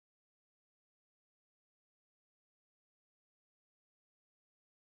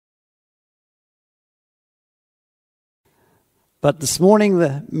But this morning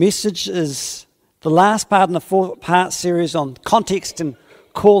the message is the last part in the 4-part series on context and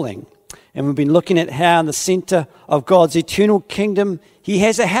calling. And we've been looking at how in the center of God's eternal kingdom, He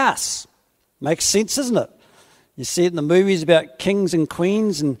has a house. Makes sense, doesn't it? You see it in the movies about kings and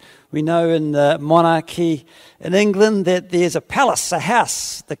queens, and we know in the monarchy in England that there's a palace, a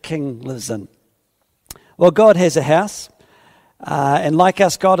house the king lives in. Well, God has a house, and like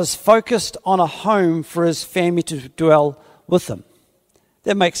us, God is focused on a home for His family to dwell with Him.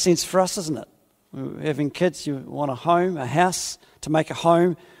 That makes sense for us, doesn't it? Having kids, you want a home, a house, to make a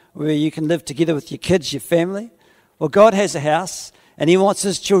home where you can live together with your kids, your family. Well, God has a house, and He wants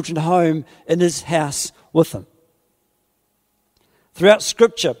His children home in His house with Him. Throughout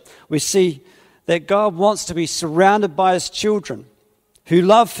Scripture, we see that God wants to be surrounded by His children who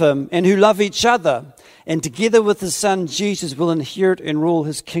love Him and who love each other, and together with His Son, Jesus, will inherit and rule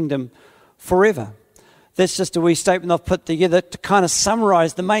His kingdom forever. That's just a wee statement I've put together to kind of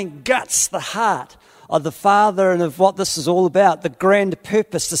summarize the main guts, the heart of the Father and of what this is all about, the grand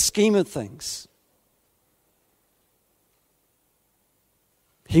purpose, the scheme of things.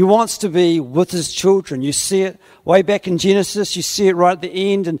 He wants to be with His children. You see it way back in Genesis. You see it right at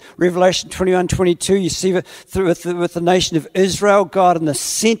the end in Revelation 21:22. You see it with the nation of Israel, God in the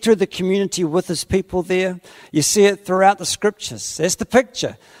center of the community with His people there. You see it throughout the Scriptures. That's the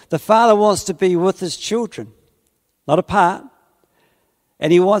picture. The Father wants to be with His children, not apart.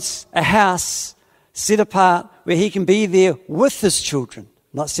 And He wants a house set apart where He can be there with His children,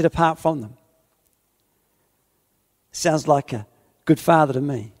 not set apart from them. Sounds like a good father to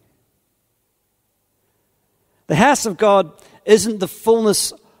me. The house of God isn't the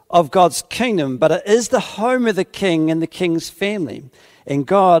fullness of God's kingdom, but it is the home of the king and the king's family. And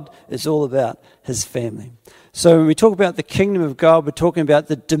God is all about His family. So when we talk about the kingdom of God, we're talking about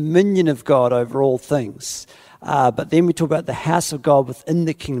the dominion of God over all things. But then we talk about the house of God within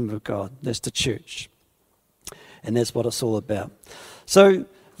the kingdom of God. That's the church. And that's what it's all about. So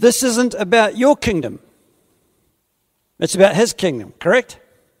this isn't about your kingdom. It's about His kingdom, correct?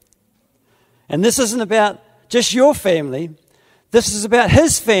 And this isn't about just your family. This is about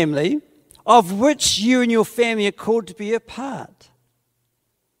His family, of which you and your family are called to be a part.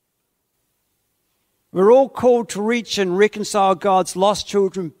 We're all called to reach and reconcile God's lost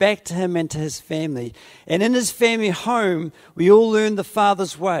children back to Him and to His family. And in His family home, we all learn the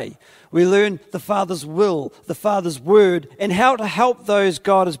Father's way. We learn the Father's will, the Father's word, and how to help those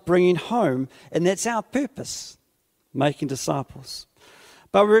God is bringing home. And that's our purpose, making disciples.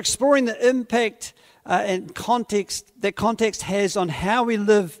 But we're exploring the impact and context that context has on how we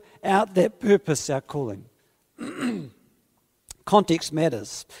live out that purpose, our calling. Context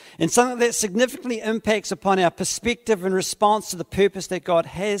matters. And something that significantly impacts upon our perspective and response to the purpose that God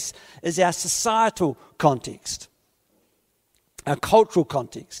has is our societal context, our cultural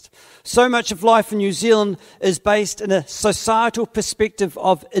context. So much of life in New Zealand is based in a societal perspective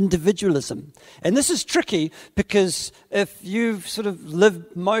of individualism. And this is tricky because if you've sort of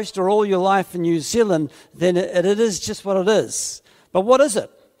lived most or all your life in New Zealand, then it is just what it is. But what is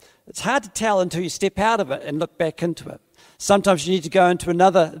it? It's hard to tell until you step out of it and look back into it. Sometimes you need to go into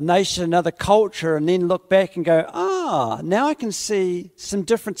another nation, another culture, and then look back and go, now I can see some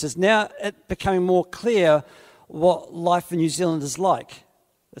differences. Now it's becoming more clear what life in New Zealand is like.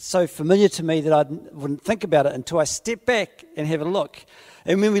 It's so familiar to me that I wouldn't think about it until I step back and have a look.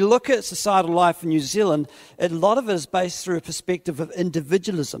 And when we look at societal life in New Zealand, a lot of it is based through a perspective of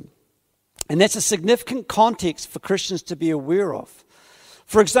individualism. And that's a significant context for Christians to be aware of.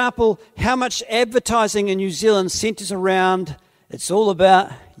 For example, how much advertising in New Zealand centres around, it's all about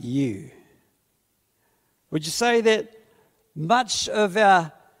you. Would you say that much of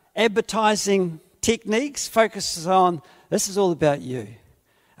our advertising techniques focuses on, this is all about you,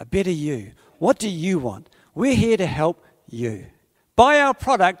 a better you. What do you want? We're here to help you. Buy our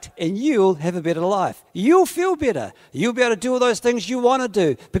product and you'll have a better life. You'll feel better. You'll be able to do all those things you want to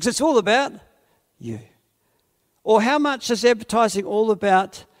do because it's all about you. Or how much is advertising all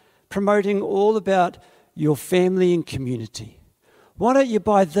about promoting all about your family and community? Why don't you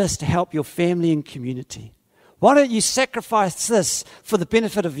buy this to help your family and community? Why don't you sacrifice this for the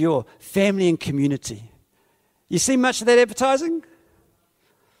benefit of your family and community? You see much of that advertising?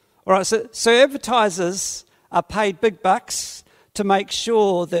 All right, so advertisers are paid big bucks to make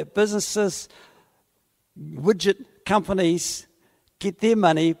sure that businesses, widget companies, get their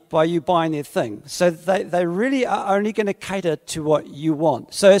money by you buying their thing. So they really are only going to cater to what you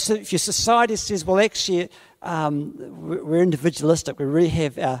want. So if your society says, well, actually, we're individualistic, we really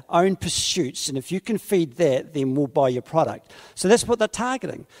have our own pursuits, and if you can feed that, then we'll buy your product. So that's what they're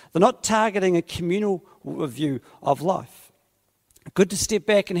targeting. They're not targeting a communal view of life. good to step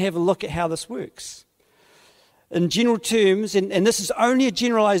back and have a look at how this works. In general terms, and this is only a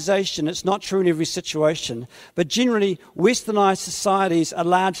generalization, it's not true in every situation, but generally, westernized societies are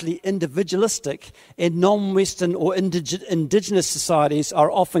largely individualistic, and non-Western or indigenous societies are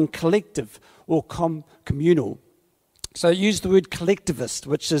often collective or communal. So I use the word collectivist,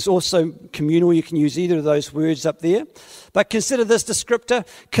 which is also communal. You can use either of those words up there. But consider this descriptor.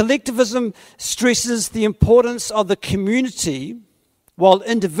 Collectivism stresses the importance of the community, while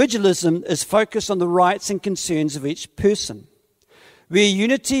individualism is focused on the rights and concerns of each person. Where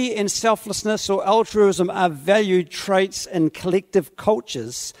unity and selflessness or altruism are valued traits in collective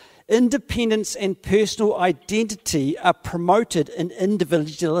cultures, independence and personal identity are promoted in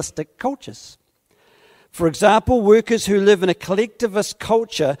individualistic cultures. For example, workers who live in a collectivist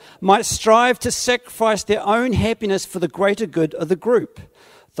culture might strive to sacrifice their own happiness for the greater good of the group.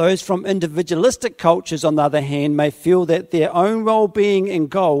 Those from individualistic cultures, on the other hand, may feel that their own well-being and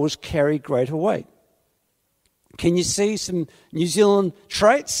goals carry greater weight. Can you see some New Zealand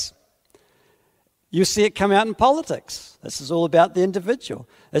traits? You see it come out in politics. This is all about the individual.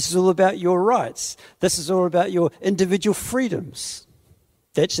 This is all about your rights. This is all about your individual freedoms.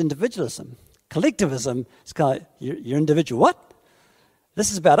 That's individualism. Collectivism is kind of, you're individual. What?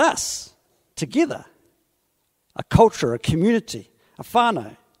 This is about us, together. A culture, a community, a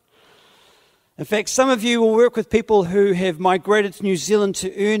whānau. In fact, some of you will work with people who have migrated to New Zealand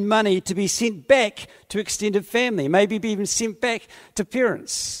to earn money to be sent back to extended family, maybe be even sent back to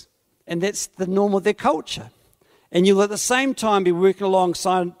parents. And that's the norm of their culture. And you'll at the same time be working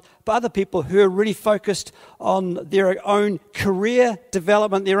alongside other people who are really focused on their own career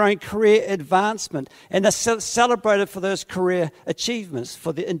development, their own career advancement, and they're celebrated for those career achievements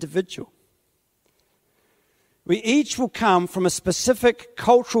for the individual. We each will come from a specific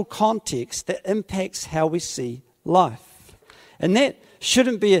cultural context that impacts how we see life. And that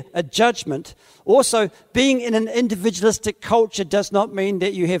shouldn't be a judgment. Also, being in an individualistic culture does not mean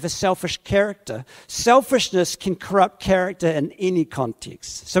that you have a selfish character. Selfishness can corrupt character in any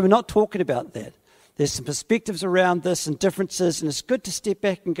context. So we're not talking about that. There's some perspectives around this and differences, and it's good to step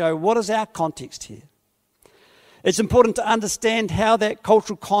back and go, what is our context here? It's important to understand how that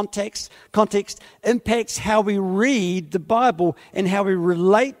cultural context impacts how we read the Bible and how we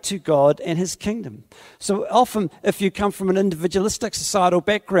relate to God and His kingdom. So often, if you come from an individualistic societal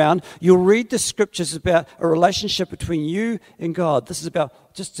background, you'll read the scriptures about a relationship between you and God. This is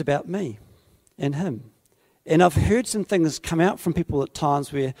just about me and Him. And I've heard some things come out from people at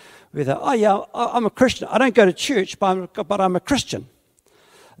times where they're, oh yeah, I'm a Christian. I don't go to church, but I'm a Christian.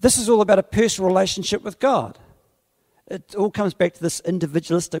 This is all about a personal relationship with God. It all comes back to this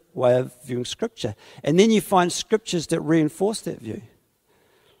individualistic way of viewing Scripture. And then you find scriptures that reinforce that view.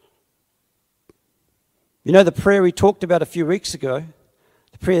 You know the prayer we talked about a few weeks ago?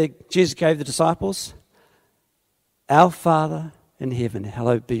 The prayer Jesus gave the disciples? Our Father in heaven,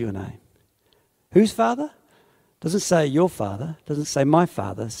 hallowed be your name. Whose Father? Doesn't say your Father. Doesn't say my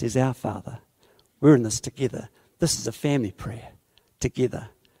Father. It says our Father. We're in this together. This is a family prayer. Together.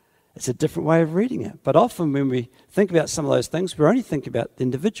 It's a different way of reading it. But often when we think about some of those things, we're only thinking about the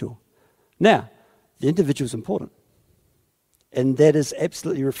individual. Now, the individual is important. And that is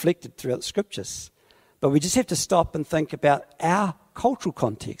absolutely reflected throughout the scriptures. But we just have to stop and think about our cultural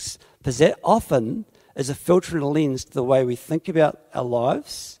context, because that often is a filter and a lens to the way we think about our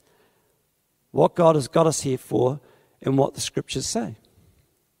lives, what God has got us here for, and what the scriptures say.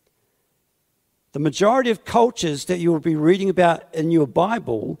 The majority of cultures that you will be reading about in your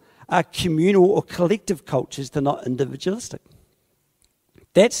Bible are communal or collective cultures. They're not individualistic.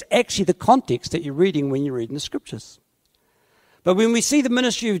 That's actually the context that you're reading when you're reading the scriptures. But when we see the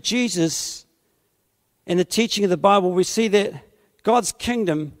ministry of Jesus and the teaching of the Bible, we see that God's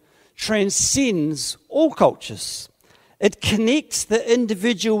kingdom transcends all cultures. It connects the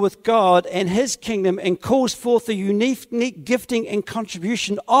individual with God and His kingdom and calls forth the unique gifting and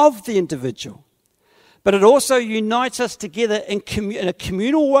contribution of the individual. But it also unites us together in a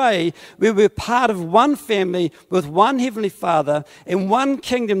communal way where we're part of one family with one Heavenly Father and one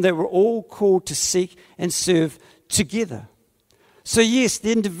kingdom that we're all called to seek and serve together. So yes,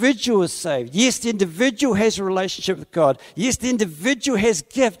 the individual is saved. Yes, the individual has a relationship with God. Yes, the individual has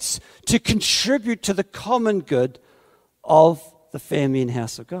gifts to contribute to the common good of the family and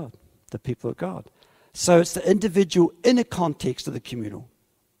house of God, the people of God. So it's the individual in a context of the communal.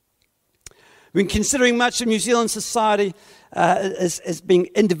 When considering much of New Zealand society as being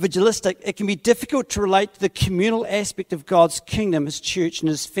individualistic, it can be difficult to relate to the communal aspect of God's kingdom, His church and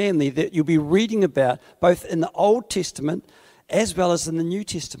His family that you'll be reading about both in the Old Testament as well as in the New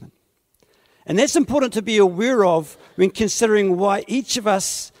Testament. And that's important to be aware of when considering why each of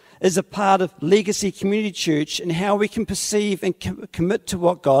us is a part of Legacy Community Church and how we can perceive and commit to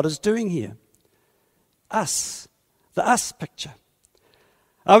what God is doing here. Us, the us picture.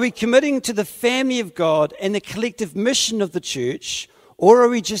 Are we committing to the family of God and the collective mission of the church, or are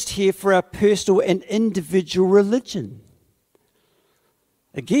we just here for our personal and individual religion?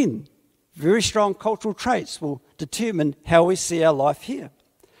 Again, very strong cultural traits will determine how we see our life here.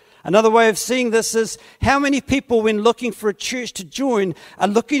 Another way of seeing this is how many people, when looking for a church to join, are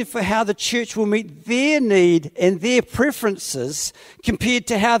looking for how the church will meet their need and their preferences compared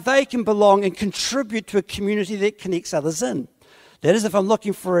to how they can belong and contribute to a community that connects others in. That is, if I'm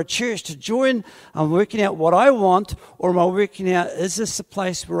looking for a church to join, I'm working out what I want, or am I working out, is this a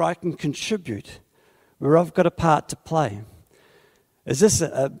place where I can contribute, where I've got a part to play? Is this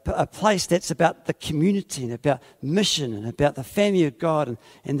a place that's about the community and about mission and about the family of God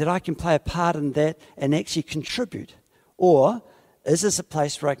and that I can play a part in that and actually contribute? Or is this a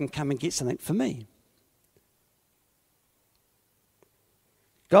place where I can come and get something for me?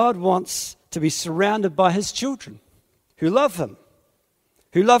 God wants to be surrounded by his children who love him,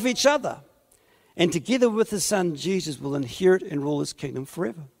 who love each other, and together with his son Jesus will inherit and rule his kingdom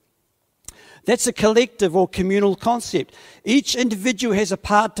forever. That's a collective or communal concept. Each individual has a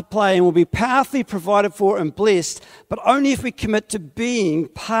part to play and will be powerfully provided for and blessed, but only if we commit to being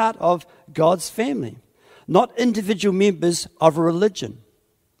part of God's family, not individual members of a religion.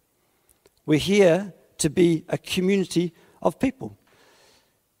 We're here to be a community of people.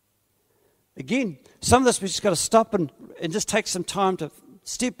 Again, some of this we've just got to stop and just take some time to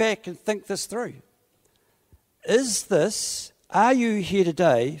step back and think this through. Are you here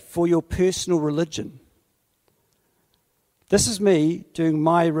today for your personal religion? This is me doing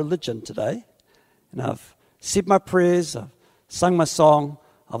my religion today. And I've said my prayers, I've sung my song,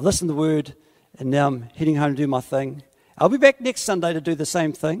 I've listened to the word, and now I'm heading home to do my thing. I'll be back next Sunday to do the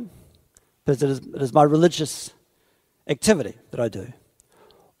same thing, because it is my religious activity that I do.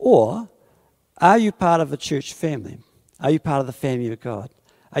 Or are you part of a church family? Are you part of the family of God?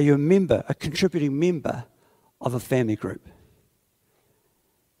 Are you a member, a contributing member of a family group?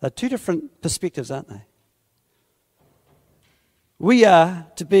 They're two different perspectives, aren't they? We are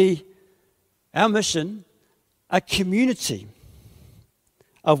to be, our mission, a community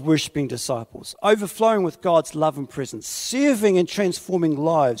of worshipping disciples, overflowing with God's love and presence, serving and transforming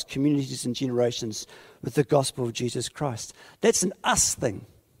lives, communities and generations with the gospel of Jesus Christ. That's an us thing.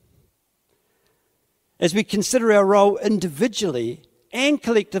 As we consider our role individually and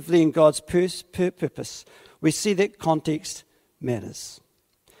collectively in God's purpose, we see that context matters.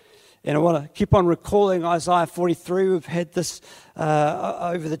 And I want to keep on recalling Isaiah 43. We've had this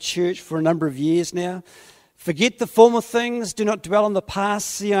over the church for a number of years now. Forget the former things. Do not dwell on the past.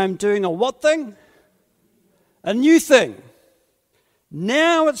 See, I am doing a what thing? A new thing.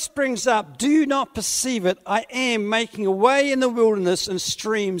 Now it springs up. Do not perceive it. I am making a way in the wilderness and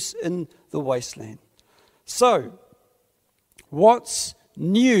streams in the wasteland. So, what's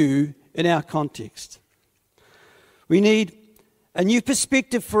new in our context? We need a new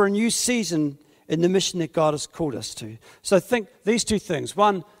perspective for a new season in the mission that God has called us to. So think these two things.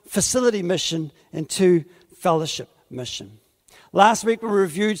 One, facility mission, and two, fellowship mission. Last week we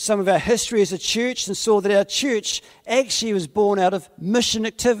reviewed some of our history as a church and saw that our church actually was born out of mission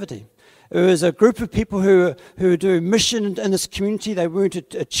activity. It was a group of people who do mission in this community. They weren't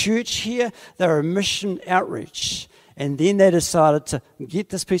a church here. They were a mission outreach. And then they decided to get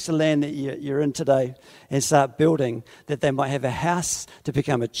this piece of land that you're in today and start building, that they might have a house to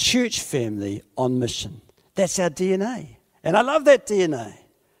become a church family on mission. That's our DNA. And I love that DNA.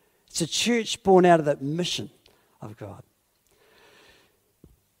 It's a church born out of that mission of God.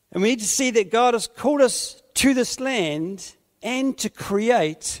 And we need to see that God has called us to this land and to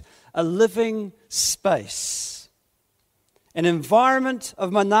create a living space, an environment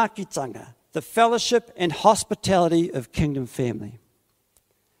of manakitanga, the fellowship and hospitality of kingdom family.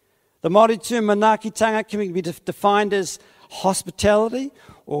 The Māori term manakitanga can be defined as hospitality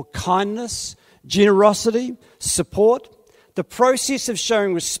or kindness, generosity, support, the process of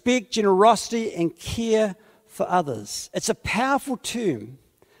showing respect, generosity, and care for others. It's a powerful term,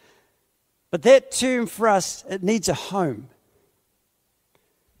 but that term for us, it needs a home.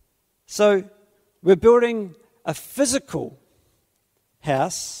 So we're building a physical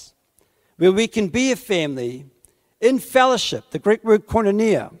house where we can be a family in fellowship, the Greek word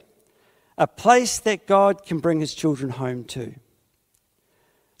koinonia, a place that God can bring his children home to.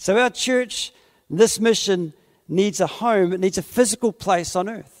 So our church, this mission, needs a home. It needs a physical place on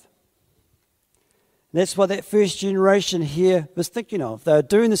earth. And that's what that first generation here was thinking of. They were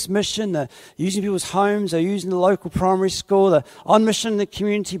doing this mission, they're using people's homes, they're using the local primary school, they're on mission in the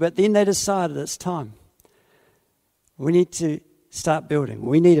community, but then they decided it's time. We need to start building.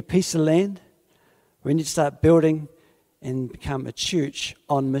 We need a piece of land. We need to start building and become a church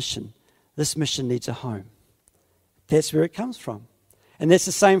on mission. This mission needs a home. That's where it comes from. And that's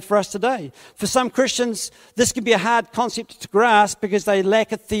the same for us today. For some Christians, this can be a hard concept to grasp because they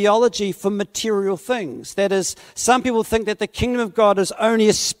lack a theology for material things. That is, some people think that the kingdom of God is only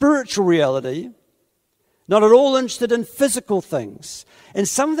a spiritual reality, not at all interested in physical things. And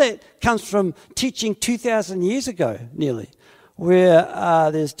some of that comes from teaching 2,000 years ago, nearly, where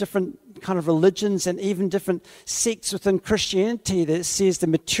there's different kind of religions and even different sects within Christianity that says the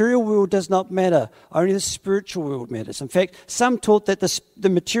material world does not matter, only the spiritual world matters. In fact, some taught that the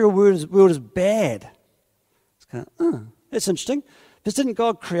material world is bad. It's kind of, that's interesting. Because didn't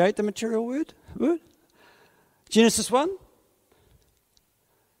God create the material world? Genesis 1?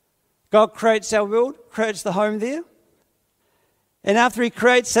 God creates our world, creates the home there. And after he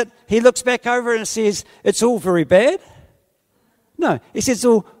creates it, he looks back over it and says, it's all very bad. No, he says it's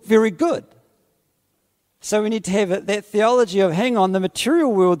all very good. So we need to have that theology of, hang on, the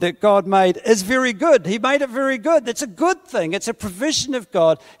material world that God made is very good. He made it very good. That's a good thing. It's a provision of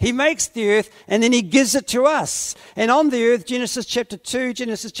God. He makes the earth and then he gives it to us. And on the earth, Genesis chapter 2,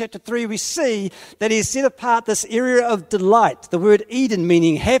 Genesis chapter 3, we see that he set apart this area of delight. The word Eden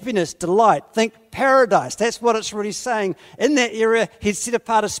meaning happiness, delight. Think paradise. That's what it's really saying. In that area, he set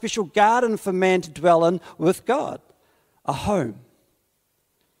apart a special garden for man to dwell in with God. A home.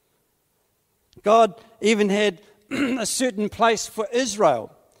 God even had a certain place for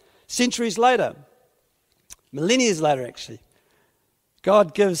Israel. Centuries later, millennia later actually,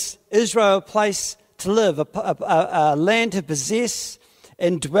 God gives Israel a place to live, a land to possess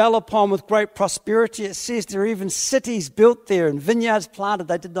and dwell upon with great prosperity. It says there are even cities built there and vineyards planted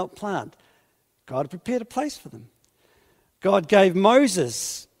they did not plant. God prepared a place for them. God gave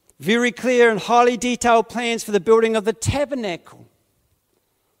Moses very clear and highly detailed plans for the building of the tabernacle.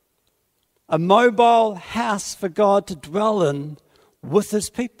 A mobile house for God to dwell in with his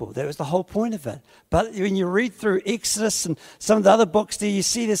people. That was the whole point of it. But when you read through Exodus and some of the other books there, you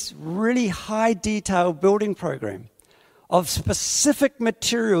see this really high detail building program of specific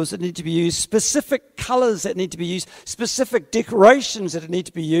materials that need to be used, specific colors that need to be used, specific decorations that need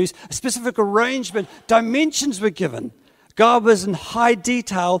to be used, a specific arrangement, dimensions were given. God was in high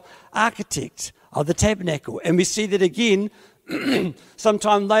detail architect of the tabernacle. And we see that again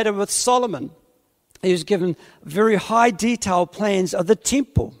sometime later with Solomon. He was given very high detail plans of the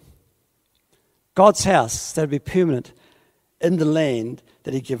temple, God's house that would be permanent in the land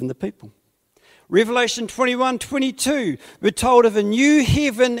that he'd given the people. Revelation 21:22, we're told of a new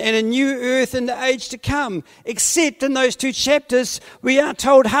heaven and a new earth in the age to come. Except in those two chapters, we aren't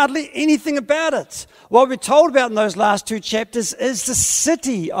told hardly anything about it. What we're told about in those last two chapters is the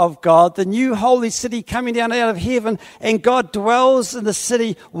city of God, the new holy city coming down out of heaven, and God dwells in the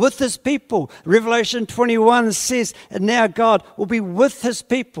city with his people. Revelation 21 says, and now God will be with his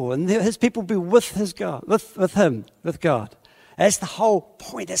people, and his people will be with his God, with him, with God. That's the whole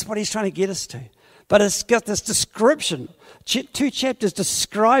point. That's what he's trying to get us to. But it's got this description, two chapters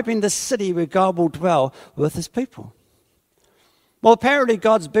describing the city where God will dwell with his people. Well, apparently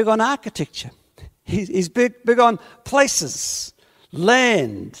God's big on architecture. He's big on places,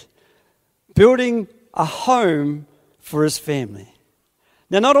 land, building a home for his family.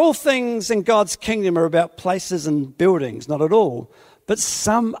 Now, not all things in God's kingdom are about places and buildings, not at all. But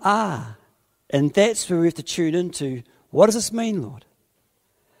some are. And that's where we have to tune into, what does this mean, Lord?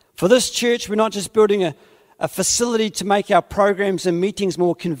 For this church, we're not just building a facility to make our programs and meetings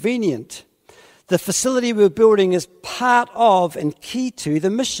more convenient. The facility we're building is part of and key to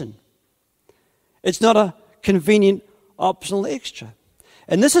the mission. It's not a convenient, optional extra.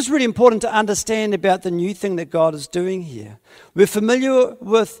 And this is really important to understand about the new thing that God is doing here. We're familiar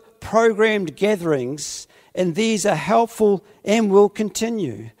with programmed gatherings, and these are helpful and will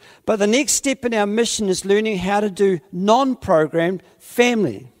continue. But the next step in our mission is learning how to do non-programmed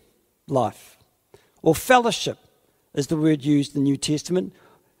family life, or fellowship is the word used in the New Testament.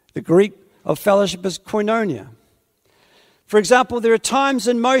 The Greek of fellowship is koinonia. For example, there are times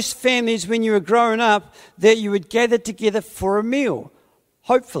in most families when you were growing up that you would gather together for a meal,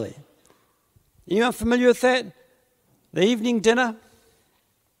 hopefully. Anyone familiar with that? The evening dinner?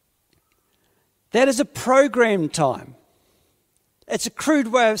 That is a programmed time. It's a crude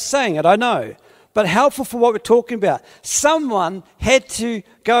way of saying it, I know. but helpful for what we're talking about. Someone had to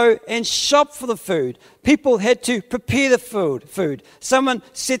go and shop for the food. People had to prepare the food. Someone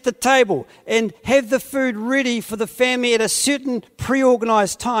set the table and have the food ready for the family at a certain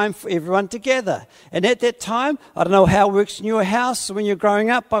pre-organized time for everyone to gather. And at that time, I don't know how it works in your house when you're growing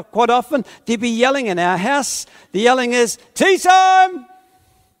up, but quite often there'd be yelling in our house. The yelling is, tea time!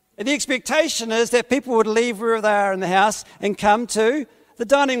 And the expectation is that people would leave wherever they are in the house and come to the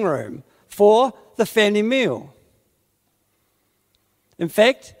dining room for the family meal. In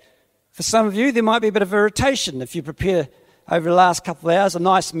fact, for some of you, there might be a bit of irritation if you prepare over the last couple of hours a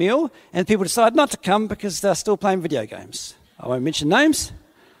nice meal and people decide not to come because they're still playing video games. I won't mention names,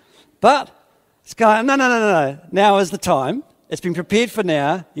 but it's going, no. Now is the time. It's been prepared for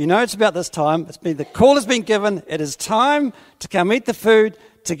now. You know it's about this time. The call has been given. It is time to come eat the food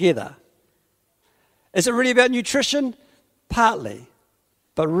together. Is it really about nutrition? Partly.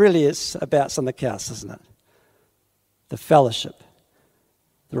 But really it's about something else, isn't it? The fellowship,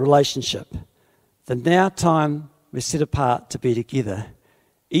 the relationship, the now time we're set apart to be together,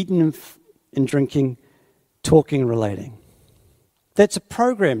 eating and drinking, talking, relating. That's a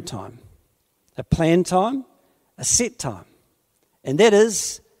program time, a planned time, a set time. And that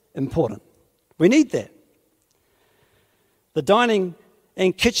is important. We need that. The dining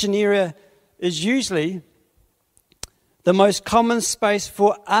and kitchen area is usually the most common space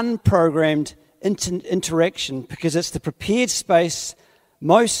for unprogrammed interaction because it's the prepared space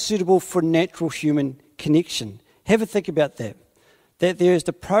most suitable for natural human connection. Have a think about that. That there is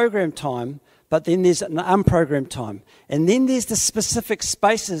the programmed time, but then there's an unprogrammed time. And then there's the specific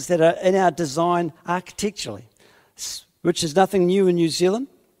spaces that are in our design architecturally, which is nothing new in New Zealand.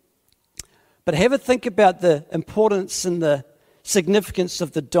 But have a think about the importance and the significance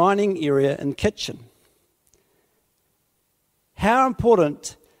of the dining area and kitchen. How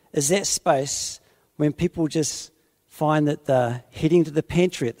important is that space when people just find that they're heading to the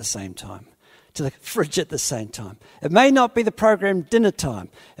pantry at the same time, to the fridge at the same time? It may not be the programmed dinner time.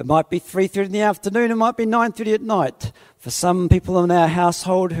 It might be 3:30 in the afternoon. It might be 9:30 at night. For some people in our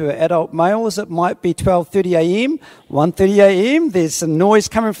household who are adult males, it might be 12:30 a.m., 1:30 a.m. There's some noise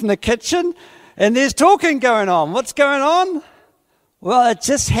coming from the kitchen and there's talking going on. What's going on? Well, it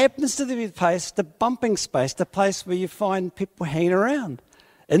just happens to be the place, the bumping space, the place where you find people hanging around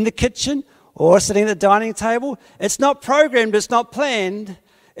in the kitchen or sitting at the dining table. It's not programmed, it's not planned.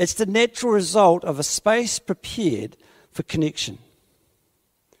 It's the natural result of a space prepared for connection.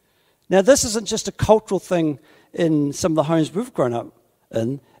 Now, this isn't just a cultural thing in some of the homes we've grown up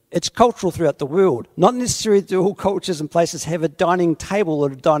in. It's cultural throughout the world. Not necessarily do all cultures and places have a dining table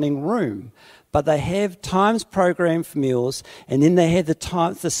or a dining room, but they have times programmed for meals, and then they have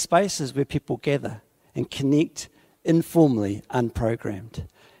the spaces where people gather and connect informally, unprogrammed.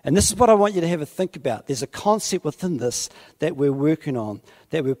 And this is what I want you to have a think about. There's a concept within this that we're working on,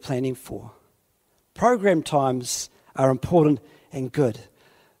 that we're planning for. Program times are important and good,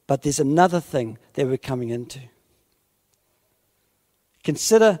 but there's another thing that we're coming into.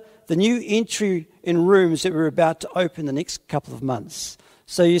 Consider the new entry in rooms that we're about to open the next couple of months.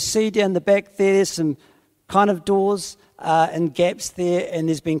 So you see down the back there's some kind of doors and gaps there, and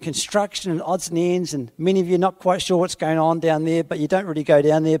there's been construction and odds and ends, and many of you are not quite sure what's going on down there, but you don't really go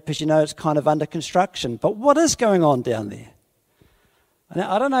down there because you know it's kind of under construction. But what is going on down there? And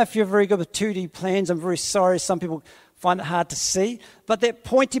I don't know if you're very good with 2D plans. I'm very sorry. Some people find it hard to see. But that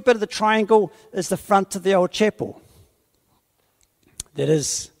pointy bit of the triangle is the front of the old chapel. That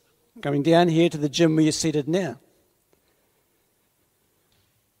is going down here to the gym where you're seated now.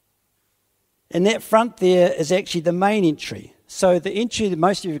 And that front there is actually the main entry. So the entry that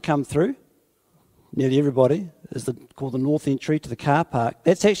most of you have come through, nearly everybody, is called the north entry to the car park.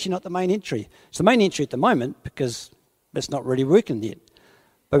 That's actually not the main entry. It's the main entry at the moment because it's not really working yet.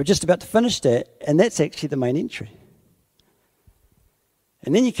 But we're just about to finish that, and that's actually the main entry.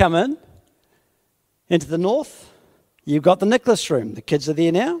 And then you come into the north, you've got the Nicholas room. The kids are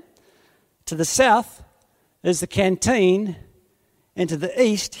there now. To the south is the canteen, and to the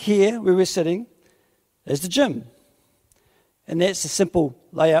east, here where we're sitting, is the gym. And that's a simple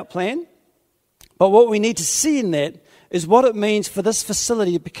layout plan. But what we need to see in that is what it means for this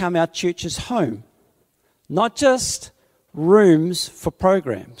facility to become our church's home. Not just rooms for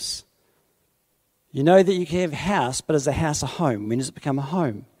programs. You know that you can have a house, but is a house a home? When does it become a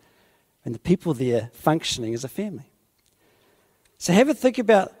home? And the people there functioning as a family. So have a think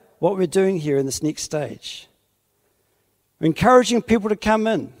about what we're doing here in this next stage. We're encouraging people to come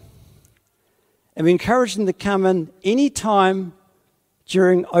in. And we encourage them to come in any time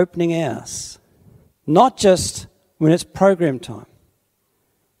during opening hours. Not just when it's program time.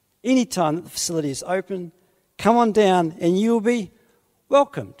 Anytime that the facility is open, come on down and you will be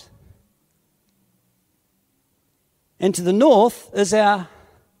welcomed. And to the north is our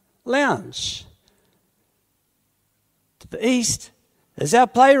lounge. To the east is our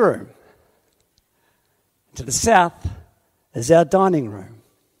playroom. To the south is our dining room.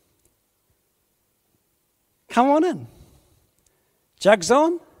 Come on in. Jugs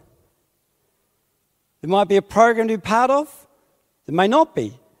on. There might be a program to be part of. There may not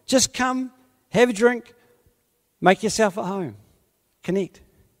be. Just come, have a drink, make yourself at home. Connect.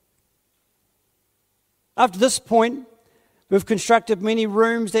 After this point, we've constructed many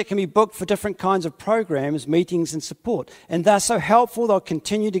rooms that can be booked for different kinds of programs, meetings and support. And they're so helpful, they'll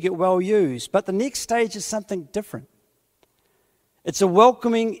continue to get well used. But the next stage is something different. It's a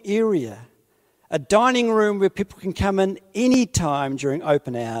welcoming area, a dining room where people can come in any time during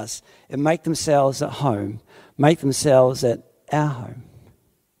open hours and make themselves at home, make themselves at our home.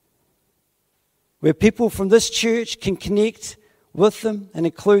 Where people from this church can connect with them and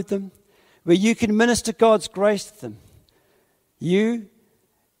include them, where you can minister God's grace to them. You,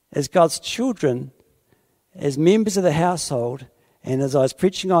 as God's children, as members of the household, and as I was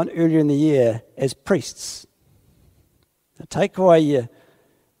preaching on earlier in the year, as priests. Now take away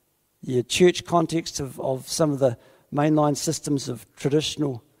your church context of some of the mainline systems of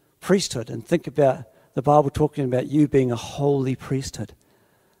traditional priesthood and think about the Bible talking about you being a holy priesthood.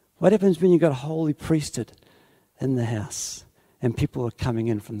 What happens when you've got a holy priesthood in the house and people are coming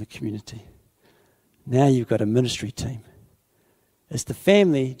in from the community? Now you've got a ministry team. It's the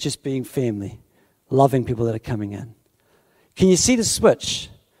family just being family, loving people that are coming in. Can you see the switch?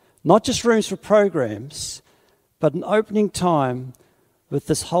 Not just rooms for programs, but an opening time with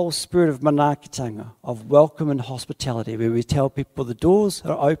this whole spirit of manaakitanga, of welcome and hospitality, where we tell people the doors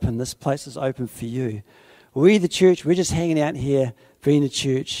are open, this place is open for you. We, the church, we're just hanging out here, being the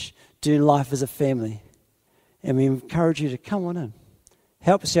church, doing life as a family. And we encourage you to come on in.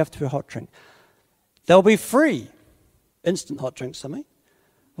 Help yourself to a hot drink. They'll be free. Instant hot drinks, I mean.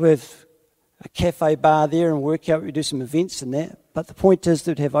 With a cafe bar there and work out, we do some events and that. But the point is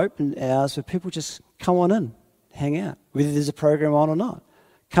that we have open hours where people just come on in, hang out, whether there's a program on or not.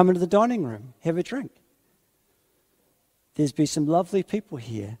 Come into the dining room, have a drink. There's been some lovely people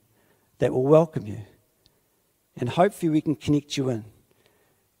here that will welcome you. And hopefully we can connect you in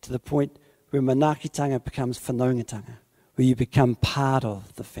to the point where manaakitanga becomes whanaungatanga, where you become part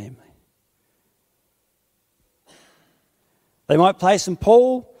of the family. They might play some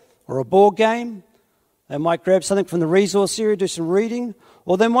pool or a board game. They might grab something from the resource area, do some reading,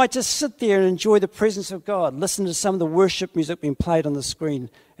 or they might just sit there and enjoy the presence of God, listen to some of the worship music being played on the screen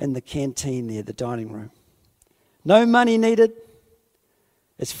in the canteen there, the dining room. No money needed.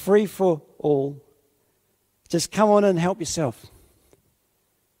 It's free for all. Just come on in and help yourself.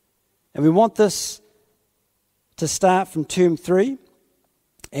 And we want this to start from term 3.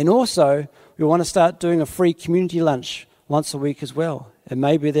 And also, we want to start doing a free community lunch once a week as well. And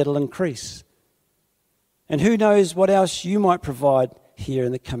maybe that'll increase. And who knows what else you might provide here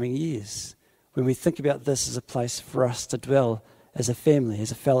in the coming years when we think about this as a place for us to dwell as a family,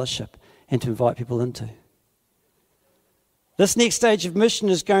 as a fellowship, and to invite people into. This next stage of mission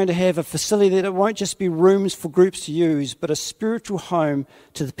is going to have a facility that it won't just be rooms for groups to use, but a spiritual home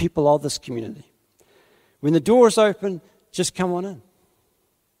to the people of this community. When the door is open, just come on in.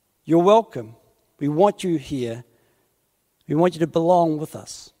 You're welcome. We want you here. We want you to belong with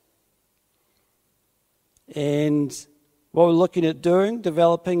us. And what we're looking at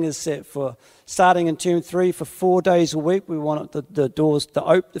developing is that for starting in term 3 for 4 days a week, we want the doors, the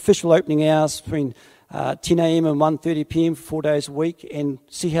official opening hours between 10 a.m. and 1:30 p.m. for 4 days a week, and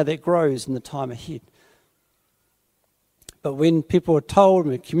see how that grows in the time ahead. But when people are told,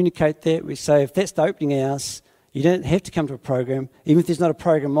 and we communicate that, we say if that's the opening hours, you don't have to come to a program. Even if there's not a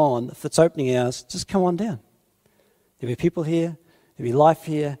program on, if it's opening hours, just come on down. There'll be people here, there'll be life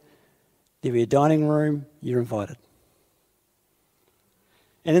here, there'll be a dining room, you're invited.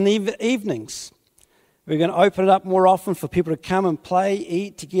 And in the evenings, we're going to open it up more often for people to come and play,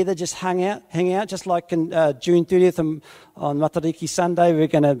 eat together, just hang out, just like in June 30th on Matariki Sunday. We're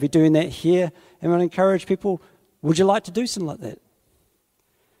going to be doing that here. And we're going to encourage people, would you like to do something like that?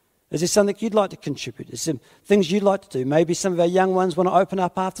 Is there something you'd like to contribute? Is there things you'd like to do? Maybe some of our young ones want to open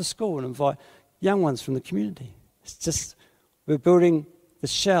up after school and invite young ones from the community. It's just, we're building the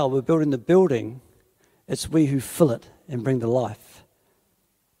shell, we're building the building. It's we who fill it and bring the life.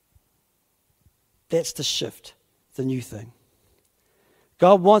 That's the shift, the new thing.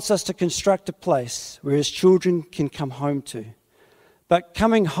 God wants us to construct a place where His children can come home to. But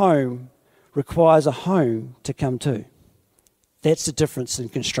coming home requires a home to come to. That's the difference in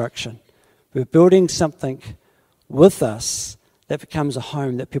construction. We're building something with us that becomes a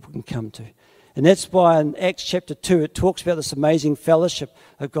home that people can come to. And that's why in Acts chapter 2, it talks about this amazing fellowship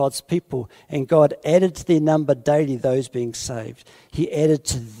of God's people. And God added to their number daily those being saved. He added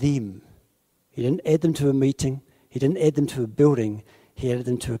to them. He didn't add them to a meeting. He didn't add them to a building. He added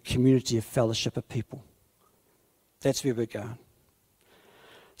them to a community of fellowship of people. That's where we're going.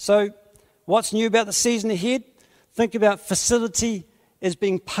 So, what's new about the season ahead? Think about facility as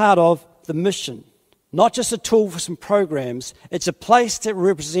being part of the mission. Not just a tool for some programs. It's a place that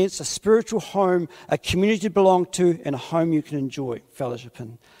represents a spiritual home, a community to belong to, and a home you can enjoy fellowship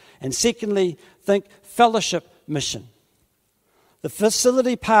in. And secondly, think fellowship mission. The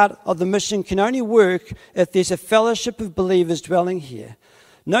facility part of the mission can only work if there's a fellowship of believers dwelling here.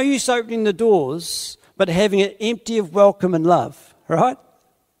 No use opening the doors, but having it empty of welcome and love, right?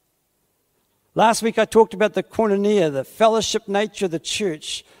 Last week I talked about the koinonia, the fellowship nature of the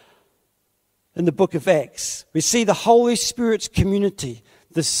church in the book of Acts. We see the Holy Spirit's community,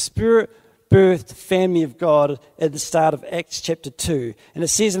 the Spirit-birthed family of God at the start of Acts chapter 2. And it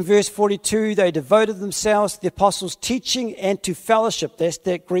says in verse 42, they devoted themselves to the apostles' teaching and to fellowship. That's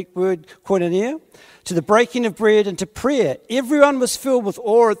that Greek word koinonia. To the breaking of bread and to prayer. Everyone was filled with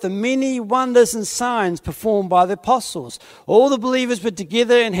awe at the many wonders and signs performed by the apostles. All the believers were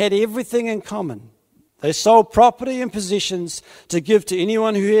together and had everything in common. They sold property and possessions to give to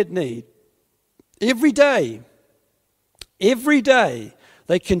anyone who had need. Every day,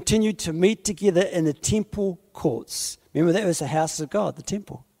 they continued to meet together in the temple courts. Remember, that was the house of God, the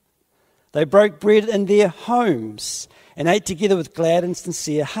temple. They broke bread in their homes and ate together with glad and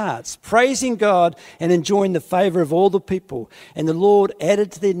sincere hearts, praising God and enjoying the favor of all the people. And the Lord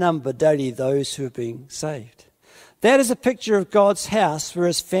added to their number daily those who were being saved. That is a picture of God's house where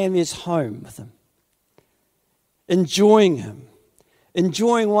his family is home with him. Enjoying him,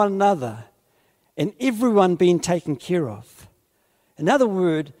 enjoying one another, and everyone being taken care of. In other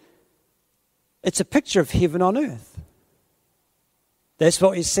words, it's a picture of heaven on earth. That's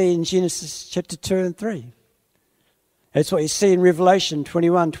what you see in Genesis chapter 2 and 3. That's what you see in Revelation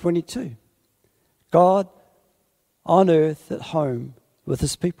 21:22. God on earth at home with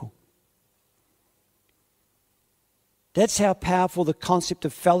his people. That's how powerful the concept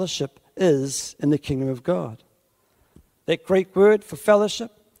of fellowship is in the kingdom of God. That Greek word for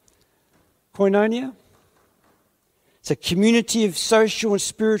fellowship, koinonia, it's a community of social and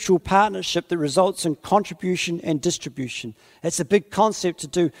spiritual partnership that results in contribution and distribution. It's a big concept to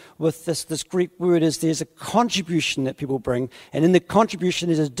do with this Greek word is there's a contribution that people bring, and in the contribution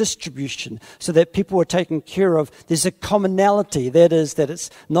there's a distribution so that people are taken care of. There's a commonality, that is that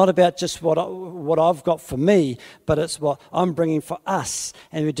it's not about just what I've got for me, but it's what I'm bringing for us,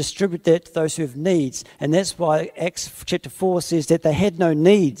 and we distribute that to those who have needs. And that's why Acts chapter 4 says that they had no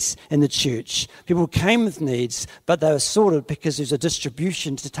needs in the church. People came with needs, but they were sorted because there's a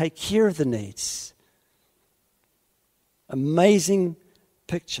distribution to take care of the needs. Amazing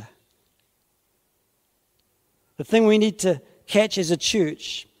picture. The thing we need to catch as a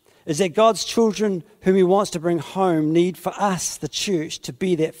church is that God's children whom he wants to bring home need for us, the church, to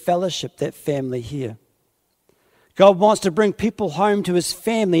be that fellowship, that family here. God wants to bring people home to his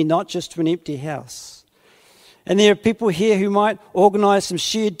family, not just to an empty house. And there are people here who might organise some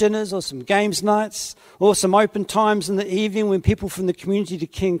shared dinners or some games nights or some open times in the evening when people from the community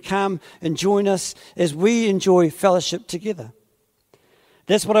can come and join us as we enjoy fellowship together.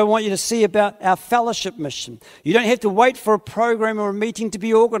 That's what I want you to see about our fellowship mission. You don't have to wait for a program or a meeting to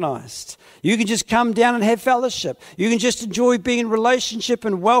be organised. You can just come down and have fellowship. You can just enjoy being in relationship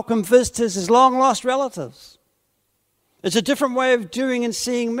and welcome visitors as long-lost relatives. It's a different way of doing and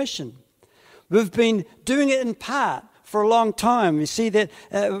seeing mission. We've been doing it in part for a long time. You see that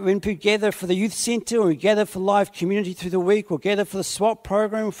when people gather for the youth centre or we gather for live community through the week or gather for the SWAT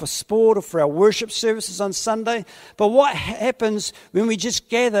program or for sport or for our worship services on Sunday. But what happens when we just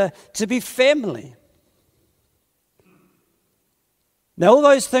gather to be family? Now all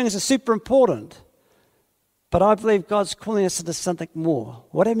those things are super important, but I believe God's calling us into something more.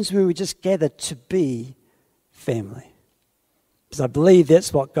 What happens when we just gather to be family? Because I believe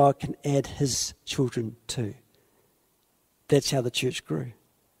that's what God can add his children to. That's how the church grew.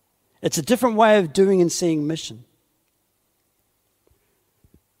 It's a different way of doing and seeing mission.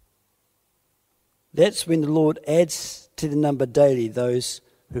 That's when the Lord adds to the number daily those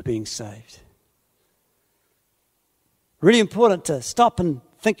who are being saved. Really important to stop and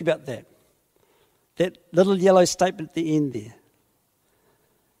think about that. That little yellow statement at the end there.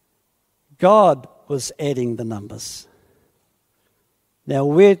 God was adding the numbers. Now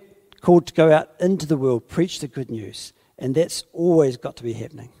we're called to go out into the world, preach the good news, And that's always got to be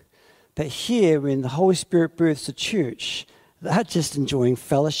happening. But here, when the Holy Spirit births the church, they're just enjoying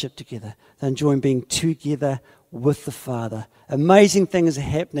fellowship together. They're enjoying being together with the Father. Amazing things are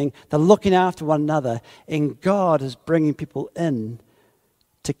happening. They're looking after one another. And God is bringing people in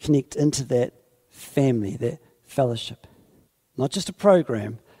to connect into that family, that fellowship. Not just a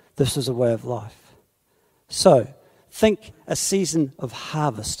program. This is a way of life. So, think a season of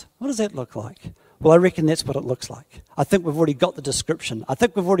harvest. What does that look like? Well, I reckon that's what it looks like. I think we've already got the description. I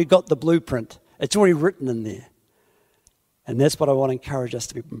think we've already got the blueprint. It's already written in there. And that's what I want to encourage us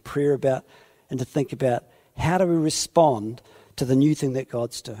to be in prayer about and to think about. How do we respond to the new thing that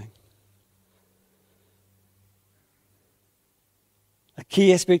God's doing? A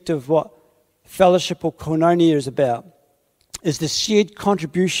key aspect of what fellowship or koinonia is about is the shared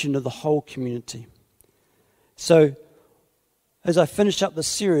contribution of the whole community. So, as I finish up this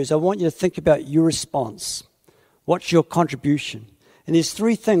series, I want you to think about your response. What's your contribution? And there's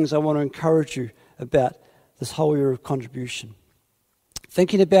 3 things I want to encourage you about this whole area of contribution.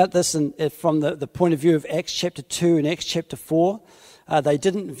 Thinking about this from the point of view of Acts chapter 2 and Acts chapter 4, they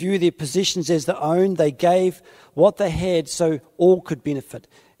didn't view their positions as their own. They gave what they had so all could benefit.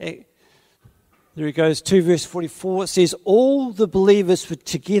 There he goes, 2 verse 44, it says, all the believers were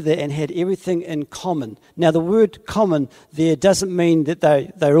together and had everything in common. Now the word common there doesn't mean that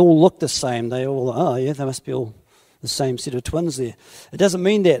they all look the same. They all, they must be all the same set of twins there. It doesn't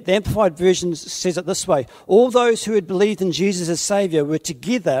mean that. The Amplified Version says it this way. All those who had believed in Jesus as Saviour were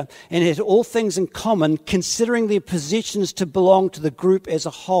together and had all things in common, considering their possessions to belong to the group as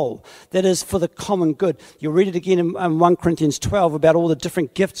a whole. That is for the common good. You'll read it again in 1 Corinthians 12 about all the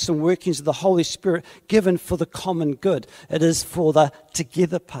different gifts and workings of the Holy Spirit given for the common good. It is for the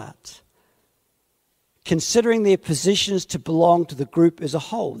together part. Considering their positions to belong to the group as a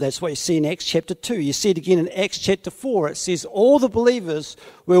whole. That's what you see in Acts chapter 2. You see it again in Acts chapter 4. It says, all the believers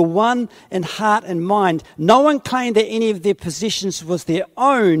were one in heart and mind. No one claimed that any of their possessions was their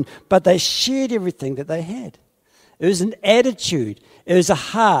own, but they shared everything that they had. It was an attitude. It was a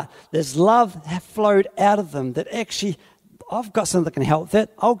heart. There's love that flowed out of them that actually, I've got something that can help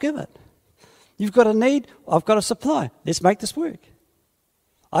that, I'll give it. You've got a need, I've got a supply. Let's make this work.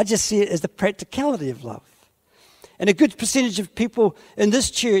 I just see it as the practicality of love. And a good percentage of people in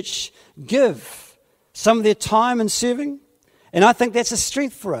this church give some of their time in serving. And I think that's a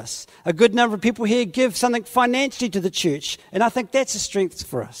strength for us. A good number of people here give something financially to the church. And I think that's a strength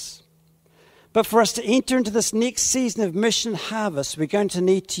for us. But for us to enter into this next season of mission harvest, we're going to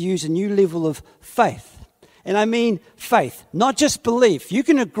need to use a new level of faith. And I mean faith, not just belief. You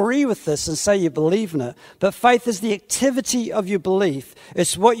can agree with this and say you believe in it, but faith is the activity of your belief.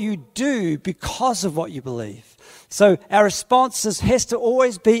 It's what you do because of what you believe. So our response has to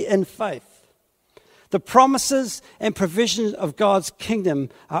always be in faith. The promises and provisions of God's kingdom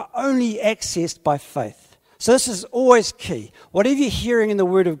are only accessed by faith. So this is always key. Whatever you're hearing in the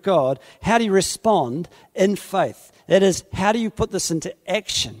Word of God, how do you respond in faith? That is, how do you put this into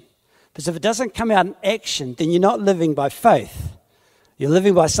action? Because if it doesn't come out in action, then you're not living by faith. You're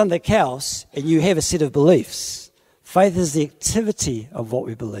living by something else, and you have a set of beliefs. Faith is the activity of what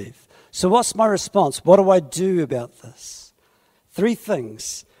we believe. So what's my response? What do I do about this? 3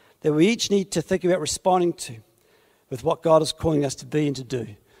 things that we each need to think about responding to with what God is calling us to be and to do.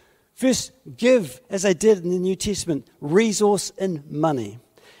 First, give, as they did in the New Testament, resource in money.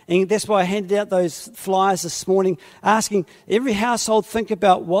 And that's why I handed out those flyers this morning, asking every household think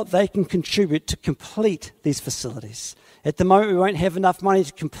about what they can contribute to complete these facilities. At the moment, we won't have enough money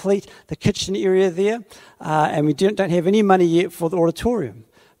to complete the kitchen area there, and we don't have any money yet for the auditorium.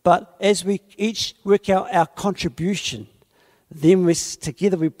 But as we each work out our contribution, then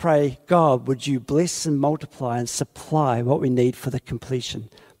together we pray, God, would you bless and multiply and supply what we need for the completion?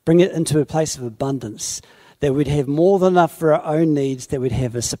 Bring it into a place of abundance, that we'd have more than enough for our own needs, that we'd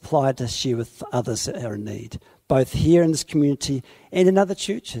have a supply to share with others that are in need, both here in this community and in other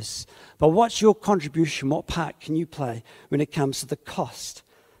churches. But what's your contribution? What part can you play when it comes to the cost?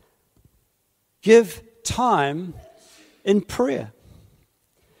 Give time in prayer.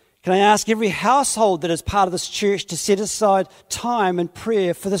 Can I ask every household that is part of this church to set aside time in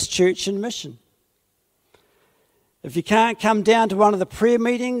prayer for this church and mission? If you can't come down to one of the prayer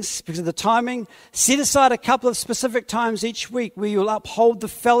meetings because of the timing, set aside a couple of specific times each week where you'll uphold the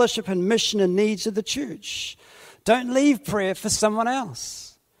fellowship and mission and needs of the church. Don't leave prayer for someone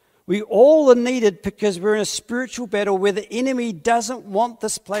else. We all are needed because we're in a spiritual battle where the enemy doesn't want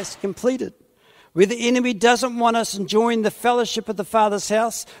this place completed, where the enemy doesn't want us enjoying the fellowship of the Father's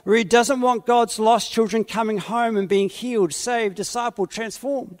house, where he doesn't want God's lost children coming home and being healed, saved, discipled,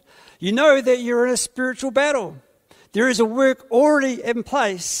 transformed. You know that you're in a spiritual battle. There is a work already in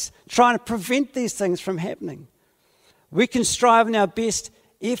place trying to prevent these things from happening. We can strive in our best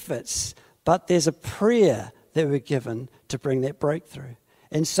efforts, but there's a prayer that we're given to bring that breakthrough.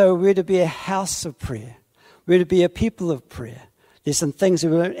 And so we're to be a house of prayer. We're to be a people of prayer. There's some things that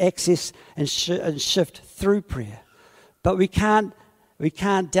we won't access and shift through prayer. But we can't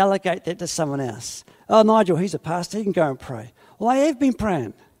delegate that to someone else. Oh, Nigel, he's a pastor, he can go and pray. Well, I have been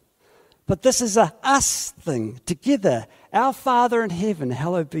praying. But this is a us thing, together. Our Father in heaven,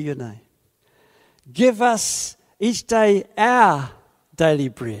 hallowed be your name. Give us each day our daily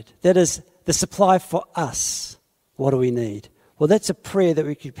bread. That is the supply for us. What do we need? Well, that's a prayer that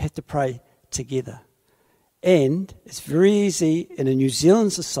we could have to pray together. And it's very easy in a New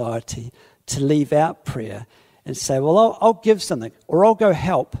Zealand society to leave out prayer and say, well, I'll give something, or I'll go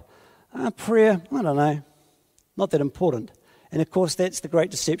help. Prayer, I don't know, not that important. And of course, that's the great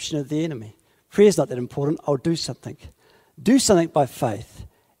deception of the enemy. Prayer's not that important, I'll do something. Do something by faith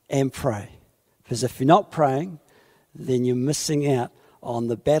and pray. Because if you're not praying, then you're missing out on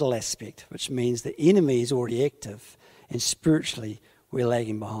the battle aspect, which means the enemy is already active, and spiritually we're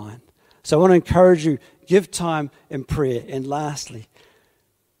lagging behind. So I want to encourage you, give time in prayer. And lastly,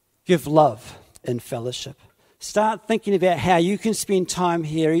 give love in fellowship. Start thinking about how you can spend time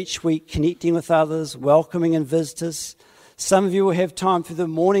here each week connecting with others, welcoming in visitors. Some of you will have time through the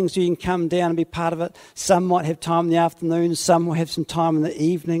mornings so you can come down and be part of it. Some might have time in the afternoon. Some will have some time in the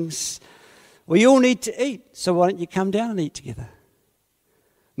evenings. We all need to eat, so why don't you come down and eat together?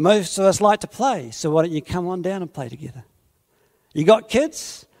 Most of us like to play, so why don't you come on down and play together? You got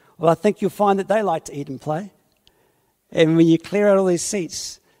kids? Well, I think you'll find that they like to eat and play. And when you clear out all these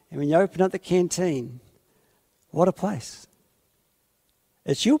seats, and when you open up the canteen, what a place.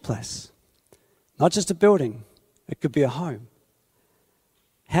 It's your place. Not just a building. It could be a home.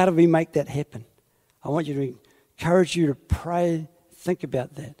 How do we make that happen? I want you to encourage you to pray, think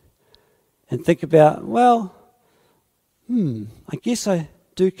about that. And think about, well, I guess I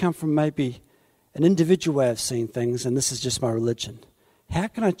do come from maybe an individual way of seeing things, and this is just my religion. How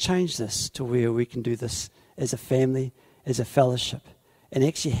can I change this to where we can do this as a family, as a fellowship, and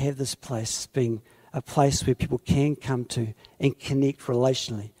actually have this place being a place where people can come to and connect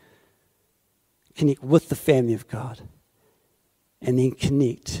relationally, connect with the family of God, and then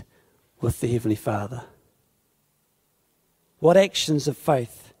connect with the Heavenly Father? What actions of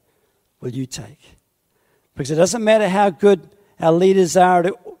faith will you take? Because it doesn't matter how good our leaders are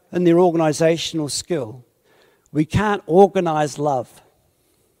in their organizational skill, we can't organize love.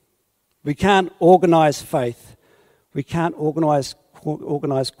 We can't organize faith. We can't organize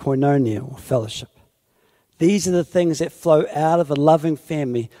koinonia or fellowship. These are the things that flow out of a loving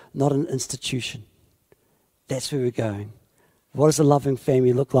family, not an institution. That's where we're going. What does a loving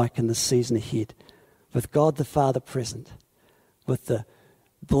family look like in the season ahead? With God the Father present, with the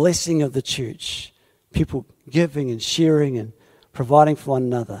blessing of the church, people giving and sharing and providing for one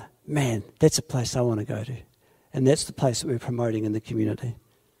another. Man, that's a place I want to go to. And that's the place that we're promoting in the community.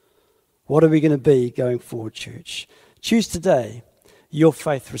 What are we going to be going forward, church? Choose today your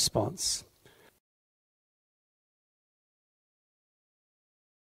faith response.